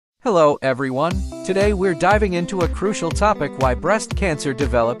Hello everyone, today we're diving into a crucial topic: why breast cancer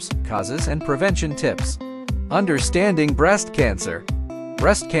develops, causes and prevention tips. Understanding breast cancer.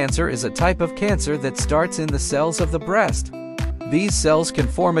 Breast cancer is a type of cancer that starts in the cells of the breast. These cells can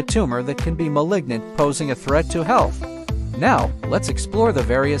form a tumor that can be malignant, posing a threat to health. Now, let's explore the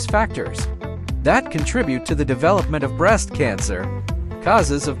various factors that contribute to the development of breast cancer.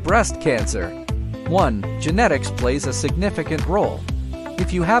 Causes of breast cancer. 1. Genetics plays a significant role.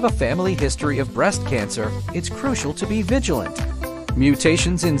 If you have a family history of breast cancer, it's crucial to be vigilant.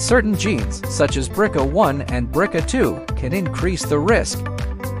 Mutations in certain genes, such as BRCA1 and BRCA2, can increase the risk.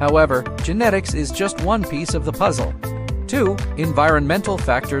 However, genetics is just one piece of the puzzle. 2. Environmental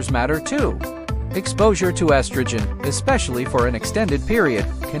factors matter too. Exposure to estrogen, especially for an extended period,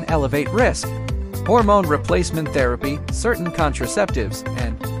 can elevate risk. Hormone replacement therapy, certain contraceptives,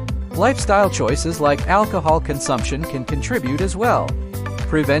 and lifestyle choices like alcohol consumption can contribute as well.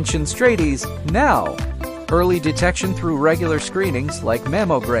 Prevention strategies. Now, early detection through regular screenings like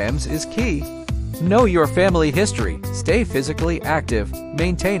mammograms is key. Know your family history, stay physically active,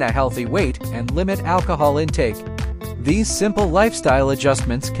 maintain a healthy weight, and limit alcohol intake. These simple lifestyle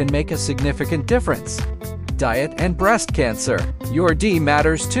adjustments can make a significant difference. Diet and breast cancer. Your D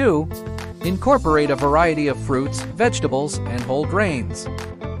matters too. Incorporate a variety of fruits, vegetables, and whole grains.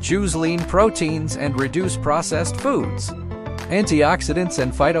 Choose lean proteins and reduce processed foods. Antioxidants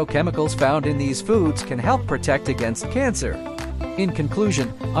and phytochemicals found in these foods can help protect against cancer. In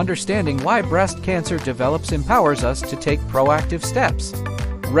conclusion, understanding why breast cancer develops empowers us to take proactive steps.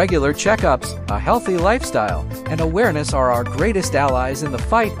 Regular checkups, a healthy lifestyle, and awareness are our greatest allies in the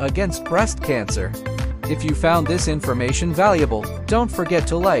fight against breast cancer. If you found this information valuable, don't forget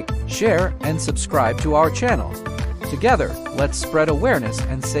to like, share, and subscribe to our channel. Together, let's spread awareness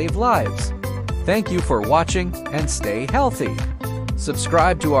and save lives. Thank you for watching and stay healthy.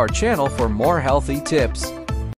 Subscribe to our channel for more healthy tips.